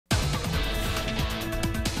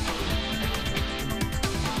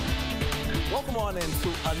Welcome on into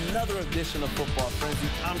another edition of Football Frenzy.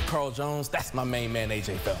 I'm Carl Jones. That's my main man,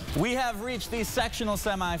 AJ Fell. We have reached these sectional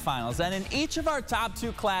semifinals, and in each of our top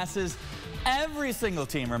two classes, every single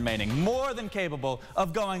team remaining more than capable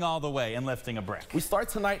of going all the way and lifting a brick. We start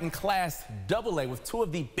tonight in Class AA with two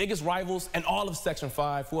of the biggest rivals in all of Section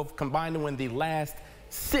 5 who have combined to win the last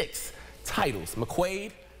 6 titles.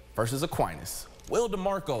 McQuaid versus Aquinas. Will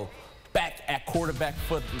DeMarco back at quarterback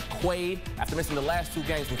for McQuaid after missing the last 2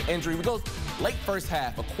 games with injury. We go late first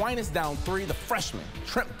half. Aquinas down 3. The freshman,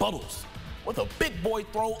 Trent Buttles, with a big boy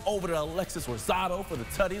throw over to Alexis Rosado for the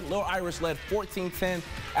tutty. Little Irish led 14-10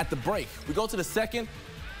 at the break. We go to the second,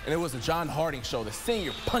 and it was a John Harding show. The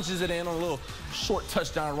senior punches it in on a little short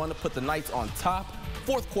touchdown run to put the Knights on top.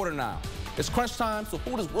 Fourth quarter now. It's crunch time, so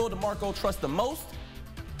who does Will DeMarco trust the most?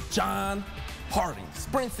 John Harding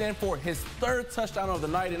sprints in for his 3rd touchdown of the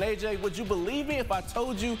night. And AJ, would you believe me if I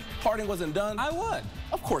told you Harding wasn't done? I would.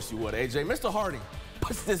 Of course you would, AJ. Mr. Harding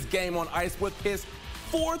puts this game on ice with his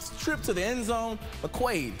 4th trip to the end zone.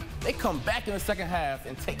 McQuaid, they come back in the second half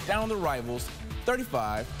and take down the rivals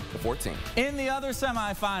 35-14. In the other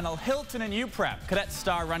semifinal, Hilton and UPrep, Cadet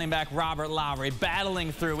star running back Robert Lowry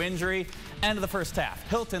battling through injury. End of the first half.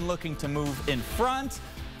 Hilton looking to move in front.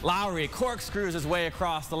 Lowry corkscrews his way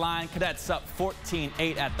across the line. Cadets up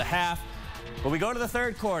 14-8 at the half. But we go to the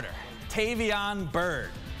third quarter. Tavion Bird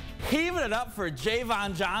heaving it up for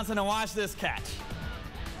Javon Johnson, and watch this catch.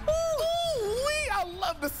 I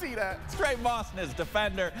love to see that. Straight Boston is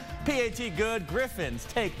defender. PAT good. Griffins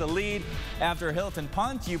take the lead after a Hilton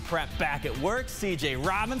punt. UPrep back at work. CJ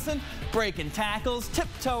Robinson breaking tackles,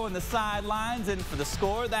 tiptoeing the sidelines in for the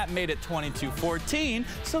score. That made it 22-14,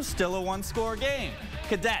 so still a 1-score game.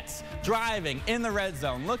 Cadets driving in the red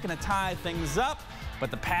zone, looking to tie things up,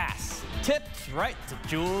 but the pass tipped right to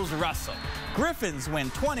Jules Russell. Griffins win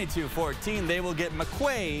 22-14. They will get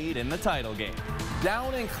McQuaid in the title game.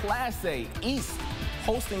 Down in Class A, East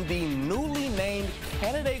hosting the newly named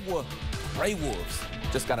Canandaigua Grey Wolves.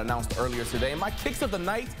 Just got announced earlier today. And my kicks of the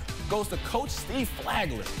night goes to Coach Steve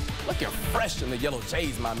Flagler. Looking fresh in the Yellow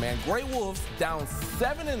Jays, my man. Grey Wolves down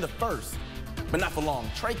 7 in the first, but not for long.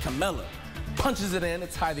 Trey Camella punches it in to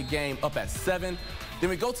tie the game up at 7. Then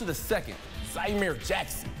we go to the second. Zymir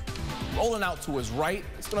Jackson rolling out to his right.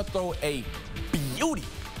 He's going to throw a beauty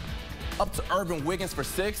up to Urban Wiggins for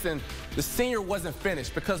 6, and the senior wasn't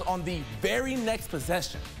finished because on the very next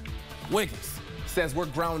possession, Wiggins says we're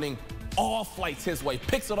grounding all flights his way,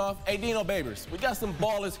 picks it off. Hey, Dino Babers, we got some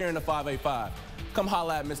ballers here in the 585. Come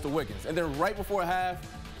holla at Mr. Wiggins. And then right before half,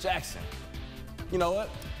 Jackson, you know what?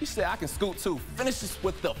 He said, I can scoot too. Finishes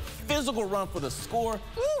with the physical run for the score.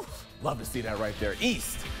 Woo! Love to see that right there.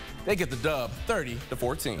 East, they get the dub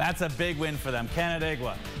 30-14. That's a big win for them.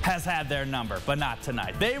 Canandaigua has had their number, but not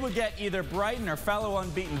tonight. They would get either Brighton or fellow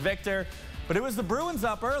unbeaten Victor, but it was the Bruins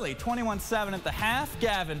up early, 21-7 at the half.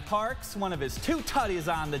 Gavin Parks, one of his 2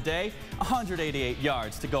 tutties on the day, 188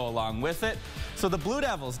 yards to go along with it. So the Blue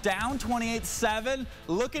Devils down 28-7,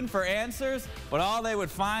 looking for answers, but all they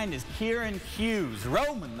would find is Kieran Hughes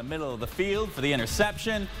roaming the middle of the field for the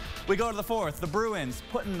interception. We go to the fourth. The Bruins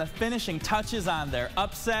putting the finishing touches on their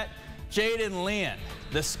upset. Jaden Leon,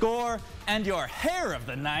 the score, and your hair of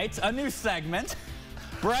the night, a new segment.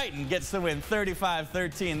 Brighton gets the win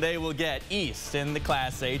 35-13. They will get East in the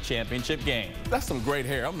Class A championship game. That's some great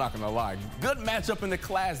hair, I'm not going to lie. Good matchup in the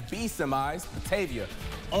Class B semis. Batavia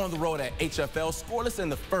on the road at HFL. Scoreless in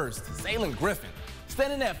the first. Zaylin Griffin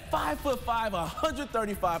standing at 5'5",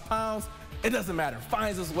 135 pounds. It doesn't matter.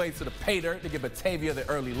 Finds his way to the pay dirt to give Batavia the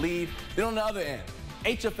early lead. Then on the other end,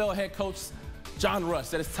 HFL head coach John Rush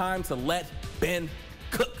said it's time to let Ben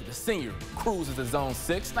Cook, the senior, cruises the zone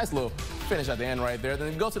 6. Nice little finish at the end right there.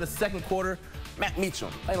 Then we go to the second quarter. Matt Meacham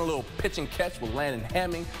playing a little pitch and catch with Landon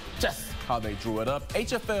Hamming. Just how they drew it up.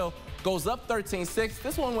 HFL goes up 13-6.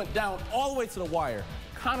 This one went down all the way to the wire.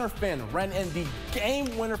 Connor Finn ran in the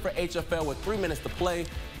game winner for HFL with 3 minutes to play.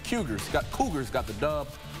 Cougars got the dub.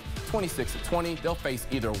 26-20. They'll face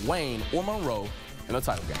either Wayne or Monroe in the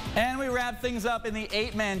title game. And we wrap things up in the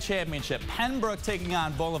 8-man championship. Pembroke taking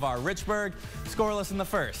on Bolivar Richburg. Scoreless in the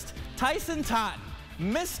first. Tyson Totten,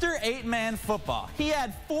 Mr. 8-man football. He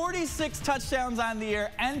had 46 touchdowns on the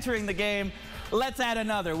year entering the game. Let's add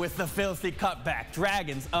another with the filthy cutback.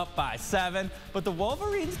 Dragons up by 7, but the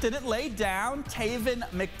Wolverines didn't lay down. Taven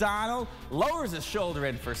McDonald lowers his shoulder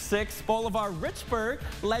in for 6. Bolivar Richburg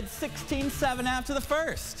led 16-7 after the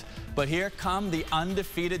first. But here come the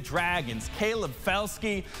undefeated Dragons. Caleb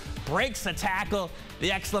Felsky breaks a tackle.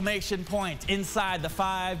 The exclamation point inside the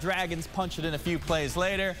 5. Dragons punch it in a few plays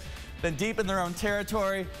later. Then deep in their own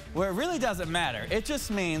territory, where it really doesn't matter. It just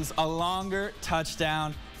means a longer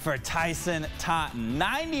touchdown for Tyson Totten.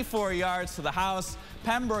 94 yards to the house.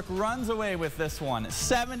 Pembroke runs away with this one.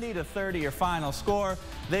 70-30 your final score.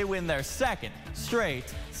 They win their second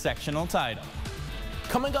straight sectional title.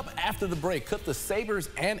 Coming up after the break, could the Sabres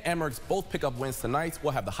and Emirates both pick up wins tonight?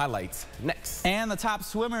 We'll have the highlights next. And the top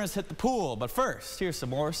swimmers hit the pool. But first, here's some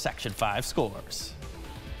more Section 5 scores.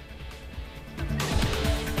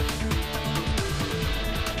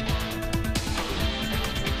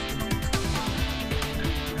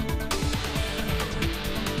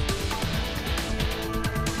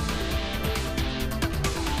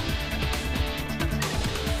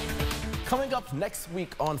 Coming up next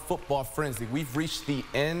week on Football Frenzy, we've reached the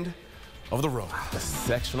end of the road, the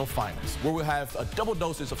sectional finals, where we'll have a double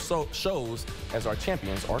dosage of shows as our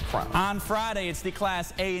champions are crowned. On Friday, it's the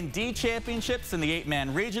Class A and D championships and the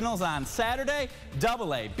 8-man regionals. On Saturday,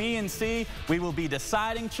 AA, B, and C. We will be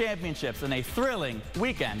deciding championships in a thrilling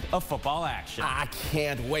weekend of football action. I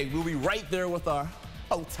can't wait. We'll be right there with our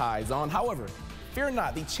bow ties on. However, fear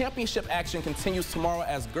not, the championship action continues tomorrow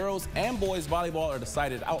as girls and boys volleyball are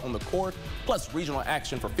decided out on the court, plus regional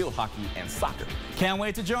action for field hockey and soccer. Can't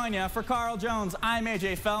wait to join you. For Carl Jones, I'm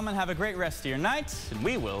AJ Fellman. Have a great rest of your night, and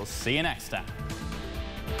we will see you next time.